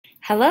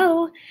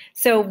Hello.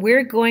 So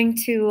we're going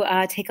to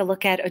take a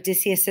look at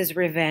Odysseus's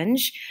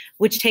revenge,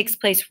 which takes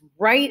place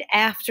right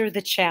after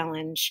the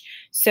challenge.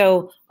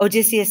 So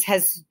Odysseus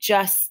has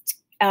just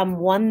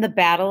won the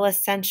battle,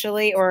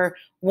 essentially, or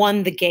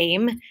won the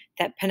game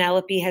that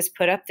Penelope has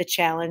put up, the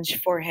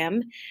challenge for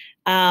him,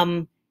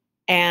 um,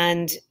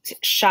 and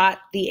shot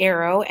the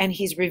arrow, and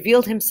he's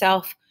revealed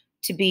himself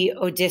to be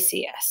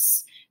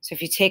Odysseus. So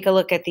if you take a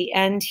look at the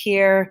end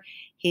here,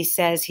 he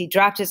says, he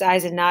dropped his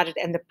eyes and nodded,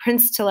 and the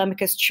prince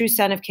Telemachus, true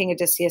son of King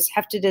Odysseus,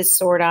 hefted his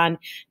sword on,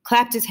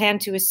 clapped his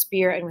hand to his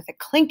spear, and with a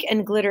clink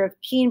and glitter of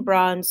keen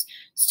bronze,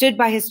 stood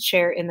by his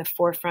chair in the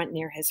forefront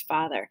near his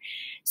father.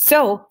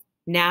 So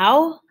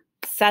now,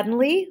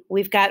 suddenly,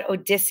 we've got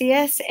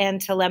Odysseus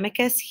and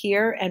Telemachus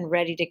here and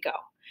ready to go.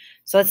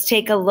 So let's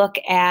take a look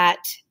at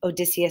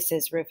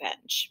Odysseus's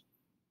revenge.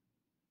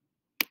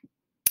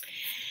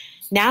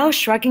 Now,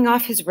 shrugging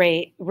off his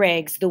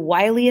rags, the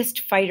wiliest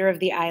fighter of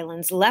the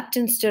islands leapt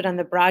and stood on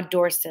the broad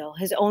doorsill,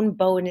 his own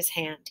bow in his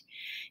hand.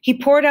 He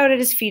poured out at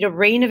his feet a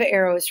rain of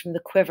arrows from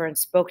the quiver and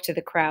spoke to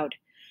the crowd.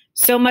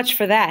 "So much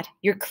for that.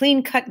 Your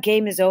clean-cut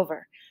game is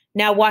over.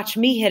 Now watch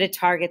me hit a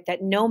target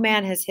that no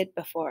man has hit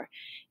before.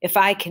 If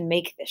I can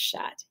make this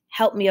shot,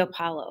 help me,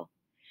 Apollo."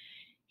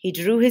 He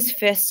drew his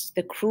fist,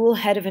 the cruel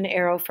head of an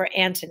arrow, for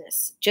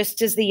Antinous,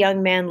 just as the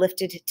young man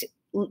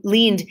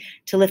leaned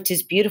to lift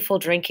his beautiful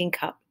drinking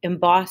cup,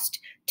 embossed,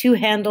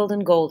 two-handled,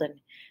 and golden.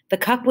 The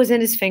cup was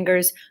in his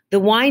fingers, the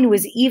wine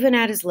was even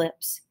at his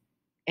lips.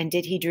 And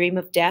did he dream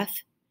of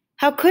death?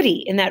 How could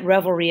he, in that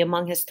revelry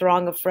among his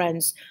throng of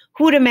friends?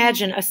 Who would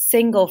imagine a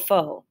single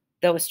foe,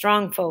 though a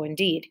strong foe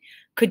indeed,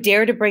 could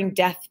dare to bring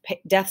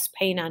death's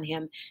pain on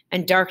him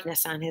and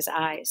darkness on his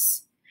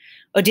eyes?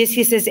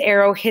 Odysseus's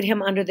arrow hit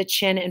him under the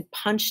chin and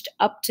punched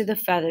up to the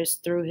feathers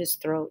through his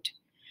throat.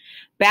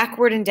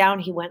 Backward and down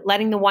he went,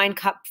 letting the wine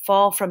cup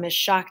fall from his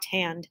shocked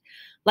hand.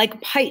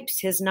 Like pipes,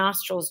 his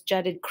nostrils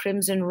jetted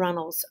crimson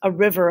runnels, a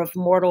river of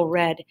mortal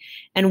red,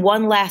 and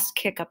one last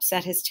kick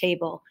upset his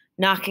table,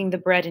 knocking the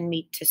bread and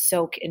meat to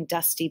soak in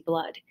dusty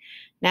blood.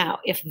 Now,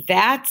 if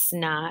that's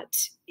not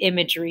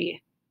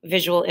imagery,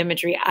 visual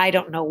imagery, I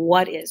don't know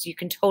what is. You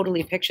can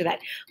totally picture that.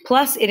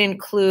 Plus, it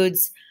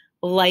includes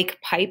like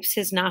pipes,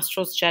 his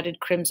nostrils jetted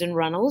crimson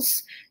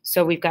runnels.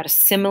 So we've got a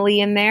simile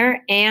in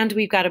there, and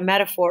we've got a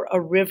metaphor, a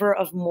river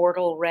of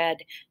mortal red,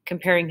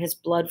 comparing his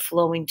blood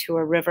flowing to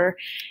a river.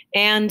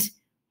 And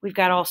we've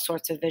got all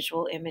sorts of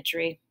visual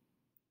imagery.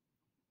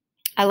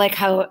 I like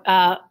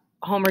how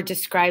Homer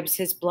describes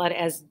his blood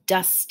as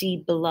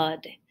dusty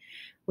blood,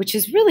 which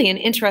is really an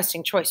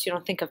interesting choice. You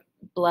don't think of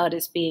blood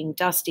as being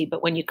dusty,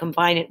 but when you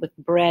combine it with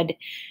bread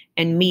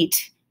and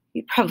meat,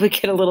 you probably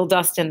get a little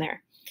dust in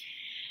there.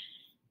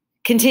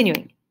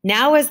 Continuing,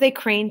 now as they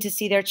craned to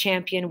see their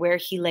champion where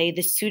he lay,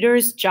 the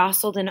suitors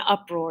jostled in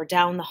uproar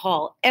down the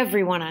hall,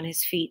 everyone on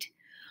his feet.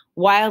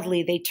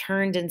 Wildly they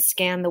turned and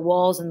scanned the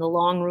walls in the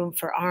long room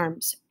for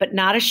arms, but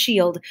not a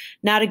shield,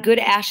 not a good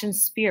ashen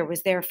spear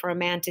was there for a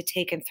man to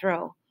take and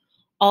throw.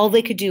 All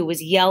they could do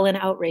was yell in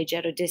outrage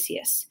at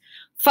Odysseus.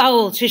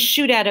 "Foul to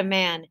shoot at a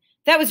man!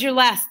 That was your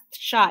last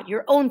shot.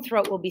 Your own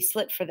throat will be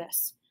slit for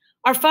this.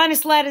 Our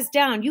finest lad is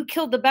down. You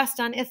killed the best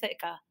on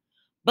Ithaca.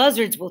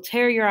 Buzzards will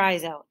tear your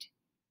eyes out."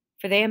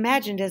 For they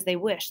imagined as they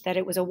wished that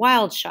it was a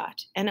wild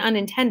shot, an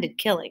unintended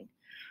killing.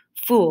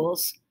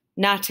 Fools,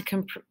 not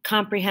to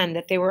comprehend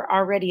that they were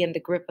already in the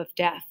grip of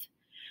death.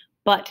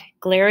 But,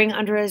 glaring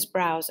under his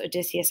brows,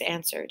 Odysseus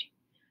answered,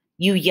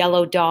 "You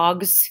yellow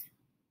dogs,"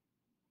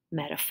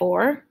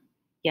 metaphor,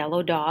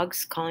 yellow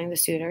dogs, calling the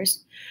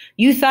suitors,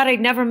 "you thought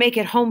I'd never make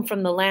it home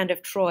from the land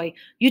of Troy.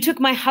 You took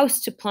my house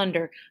to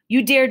plunder.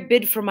 You dared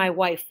bid for my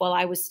wife while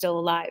I was still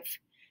alive.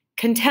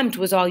 Contempt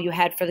was all you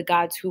had for the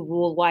gods who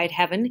rule wide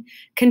heaven.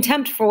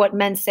 Contempt for what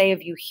men say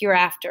of you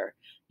hereafter.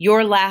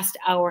 Your last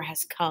hour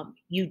has come.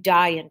 You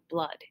die in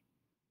blood."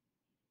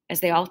 As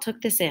they all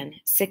took this in,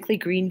 sickly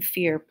green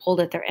fear pulled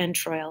at their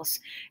entrails,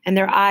 and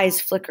their eyes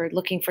flickered,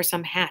 looking for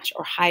some hatch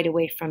or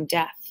hideaway from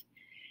death.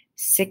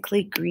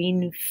 Sickly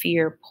green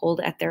fear pulled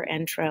at their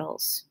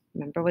entrails.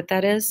 Remember what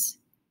that is?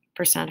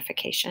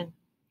 Personification.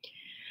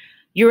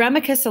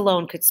 Eurymachus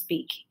alone could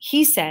speak.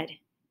 He said,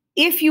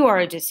 "If you are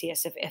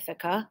Odysseus of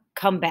Ithaca,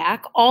 come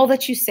back. All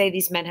that you say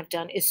these men have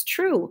done is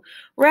true.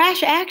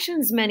 Rash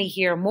actions many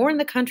here, more in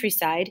the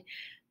countryside.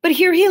 But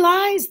here he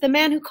lies, the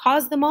man who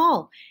caused them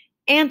all.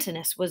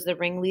 Antinous was the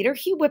ringleader.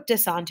 He whipped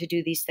us on to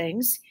do these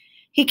things.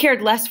 He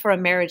cared less for a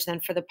marriage than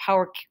for the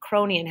power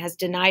Cronion has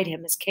denied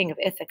him as king of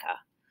Ithaca.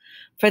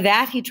 For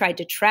that he tried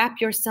to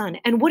trap your son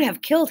and would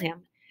have killed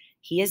him.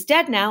 He is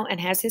dead now and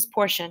has his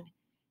portion.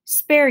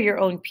 Spare your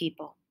own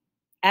people.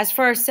 As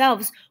for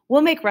ourselves,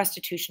 we'll make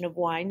restitution of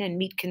wine and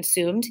meat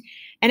consumed,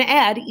 and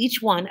add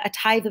each one a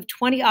tithe of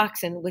 20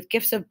 oxen with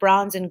gifts of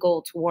bronze and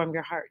gold to warm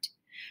your heart.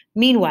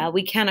 Meanwhile,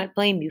 we cannot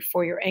blame you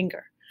for your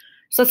anger."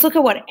 So let's look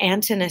at what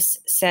Antinous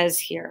says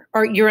here,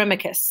 or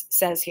Eurymachus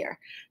says here.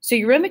 So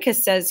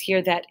Eurymachus says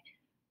here that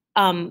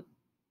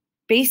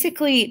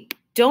basically,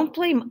 don't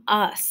blame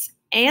us.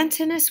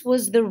 Antinous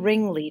was the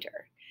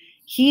ringleader.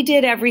 He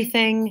did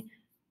everything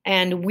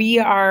And we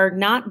are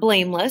not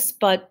blameless,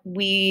 but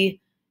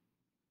we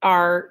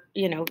are,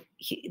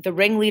 the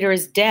ringleader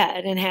is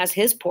dead and has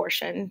his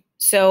portion.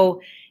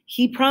 So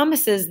he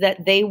promises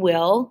that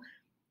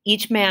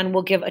each man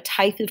will give a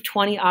tithe of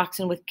 20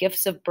 oxen with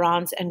gifts of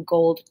bronze and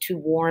gold to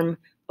warm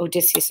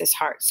Odysseus's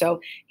heart. So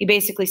he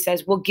basically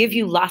says, we'll give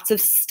you lots of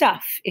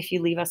stuff if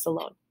you leave us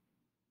alone.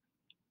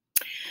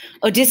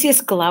 Odysseus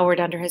glowered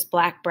under his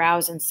black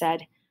brows and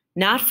said,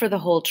 not for the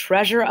whole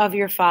treasure of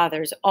your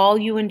fathers, all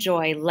you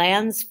enjoy,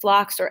 lands,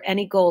 flocks, or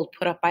any gold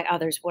put up by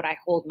others, would I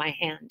hold my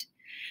hand.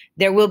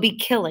 There will be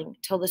killing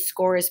till the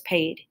score is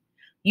paid.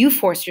 You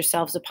force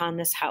yourselves upon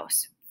this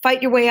house.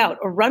 Fight your way out,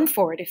 or run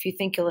for it if you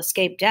think you'll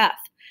escape death.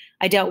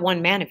 I doubt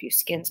one man of you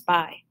skins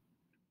by.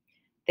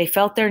 They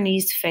felt their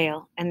knees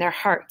fail and their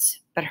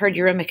hearts, but heard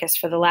Eurymachus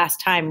for the last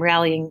time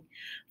rallying.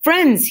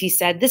 Friends, he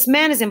said, this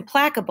man is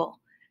implacable.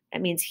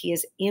 That means he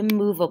is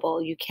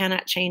immovable. You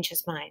cannot change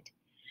his mind.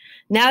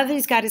 Now that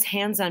he's got his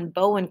hands on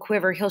bow and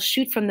quiver, he'll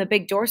shoot from the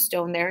big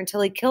doorstone there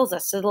until he kills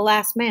us to the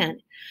last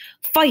man.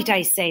 Fight,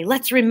 I say.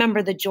 Let's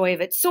remember the joy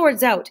of it.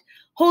 Swords out.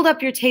 Hold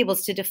up your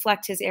tables to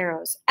deflect his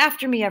arrows.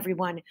 After me,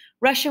 everyone.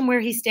 Rush him where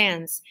he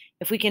stands.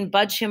 If we can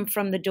budge him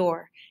from the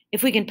door.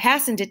 If we can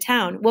pass into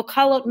town, we'll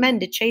call out men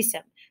to chase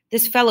him.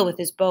 This fellow with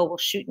his bow will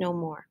shoot no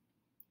more.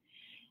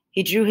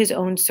 He drew his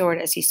own sword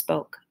as he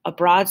spoke, a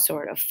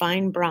broadsword of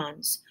fine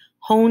bronze,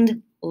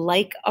 honed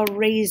like a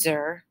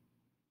razor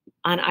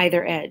on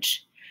either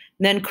edge.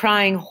 Then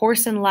crying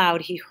hoarse and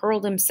loud, he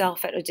hurled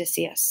himself at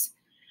Odysseus.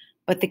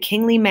 But the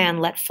kingly man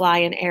let fly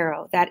an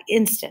arrow that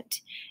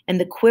instant, and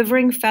the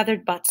quivering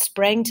feathered butt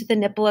sprang to the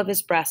nipple of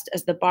his breast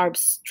as the barb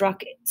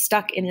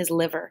stuck in his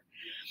liver.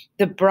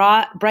 The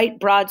bright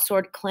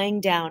broadsword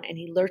clanged down, and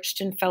he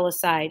lurched and fell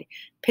aside,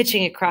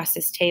 pitching across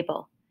his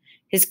table.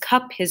 His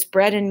cup, his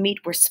bread and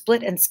meat were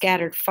split and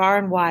scattered far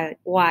and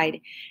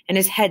wide, and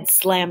his head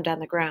slammed on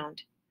the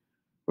ground.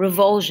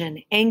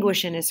 Revulsion,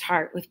 anguish in his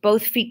heart, with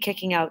both feet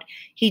kicking out,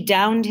 he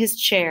downed his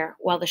chair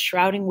while the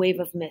shrouding wave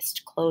of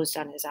mist closed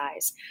on his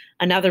eyes.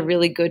 Another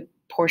really good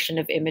portion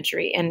of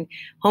imagery. And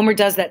Homer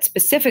does that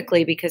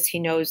specifically because he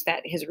knows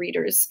that his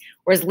readers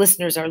or his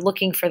listeners are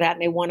looking for that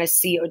and they want to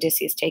see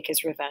Odysseus take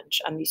his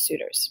revenge on these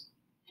suitors.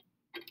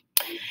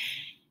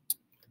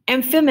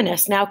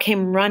 Amphinomus now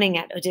came running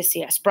at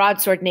Odysseus,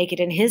 broadsword naked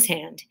in his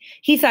hand.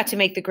 He thought to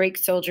make the great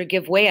soldier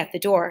give way at the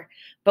door,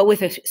 but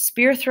with a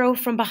spear throw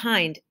from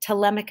behind,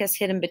 Telemachus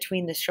hit him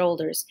between the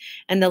shoulders,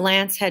 and the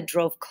lance head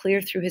drove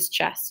clear through his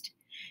chest.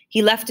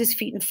 He left his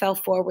feet and fell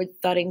forward,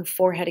 thudding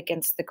forehead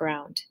against the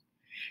ground.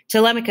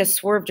 Telemachus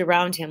swerved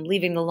around him,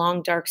 leaving the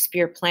long dark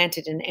spear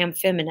planted in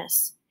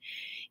Amphinomus.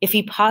 If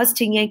he paused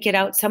to yank it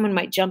out, someone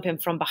might jump him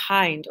from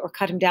behind or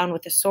cut him down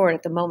with a sword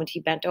at the moment he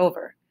bent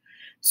over.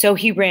 So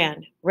he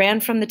ran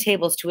from the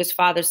tables to his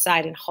father's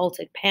side and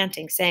halted,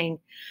 panting, saying,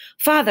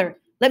 Father,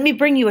 let me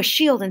bring you a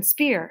shield and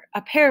spear,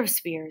 a pair of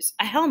spears,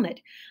 a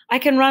helmet. I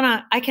can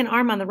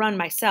arm on the run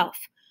myself.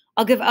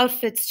 I'll give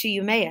outfits to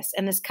Eumaeus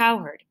and this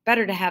cowherd.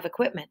 Better to have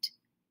equipment.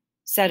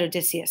 Said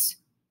Odysseus,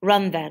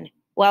 Run then,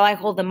 while I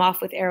hold them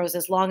off with arrows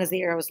as long as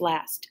the arrows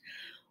last.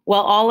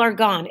 While all are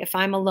gone, if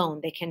I'm alone,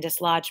 they can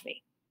dislodge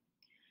me.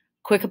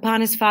 Quick upon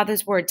his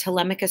father's word,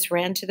 Telemachus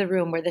ran to the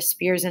room where the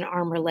spears and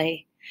armor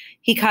lay.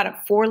 He caught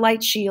up 4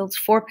 light shields,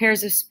 4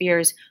 pairs of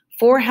spears,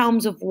 4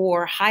 helms of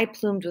war, high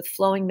plumed with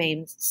flowing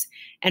manes,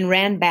 and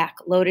ran back,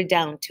 loaded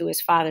down, to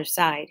his father's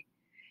side.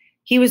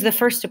 He was the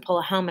first to pull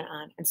a helmet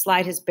on and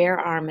slide his bare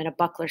arm in a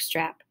buckler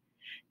strap.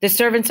 The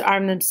servants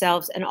armed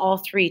themselves, and all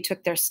 3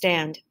 took their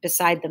stand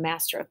beside the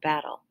master of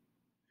battle.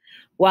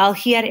 While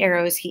he had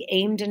arrows, he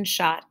aimed and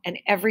shot, and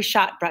every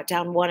shot brought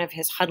down one of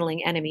his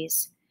huddling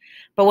enemies.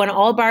 But when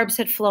all barbs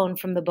had flown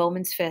from the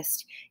bowman's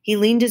fist, he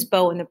leaned his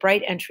bow in the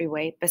bright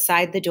entryway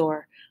beside the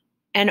door,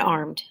 and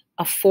armed,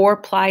 a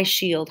 4-ply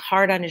shield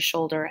hard on his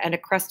shoulder and a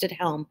crested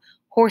helm,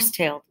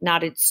 horse-tailed,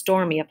 nodded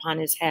stormy upon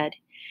his head,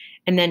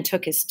 and then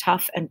took his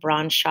tough and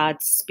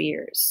bronze-shod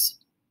spears.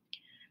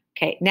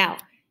 Okay, now,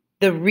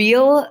 the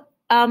real,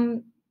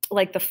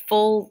 the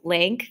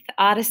full-length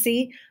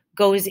Odyssey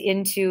goes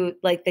into,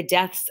 the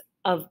deaths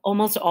of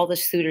almost all the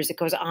suitors. It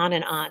goes on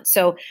and on.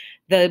 So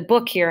the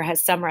book here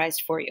has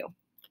summarized for you.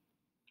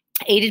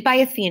 Aided by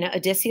Athena,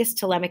 Odysseus,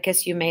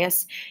 Telemachus,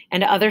 Eumaeus,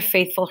 and other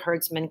faithful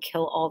herdsmen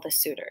kill all the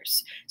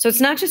suitors. So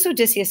it's not just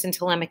Odysseus and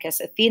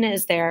Telemachus. Athena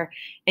is there,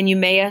 and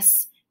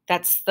Eumaeus,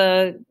 that's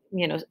the,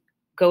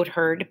 goat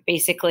herd,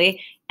 basically,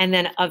 and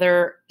then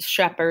other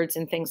shepherds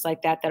and things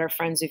like that that are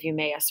friends of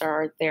Eumaeus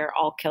are there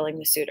all killing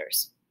the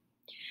suitors.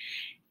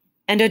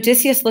 And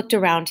Odysseus looked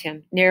around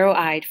him,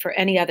 narrow-eyed, for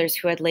any others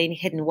who had lain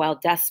hidden while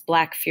death's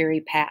black fury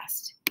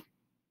passed.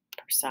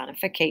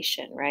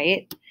 Personification,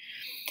 right?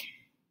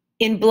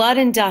 In blood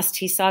and dust,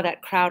 he saw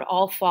that crowd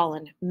all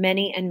fallen,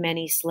 many and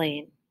many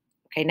slain.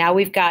 Okay, now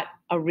we've got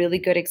a really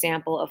good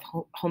example of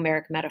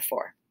Homeric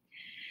metaphor.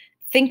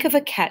 Think of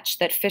a catch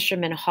that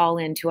fishermen haul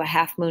into a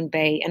half-moon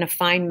bay in a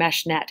fine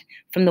mesh net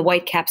from the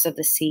whitecaps of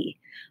the sea,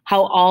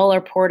 how all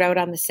are poured out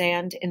on the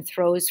sand in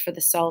throes for the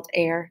salt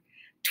air,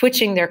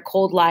 twitching their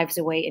cold lives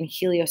away in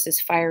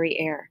Helios's fiery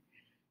air.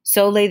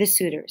 So lay the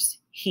suitors,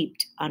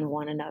 heaped on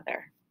one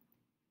another.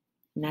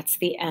 And that's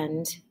the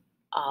end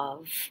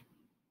of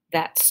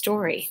that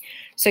story.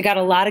 So I got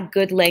a lot of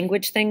good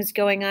language things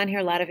going on here,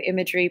 a lot of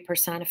imagery,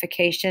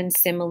 personification,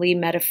 simile,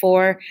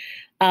 metaphor.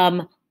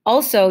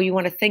 Also, you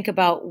want to think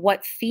about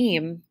what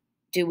theme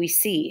do we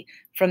see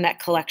from that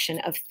collection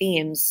of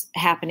themes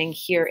happening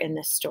here in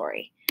this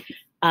story.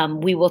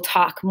 We will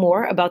talk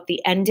more about the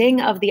ending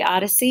of the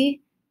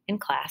Odyssey in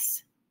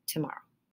class tomorrow.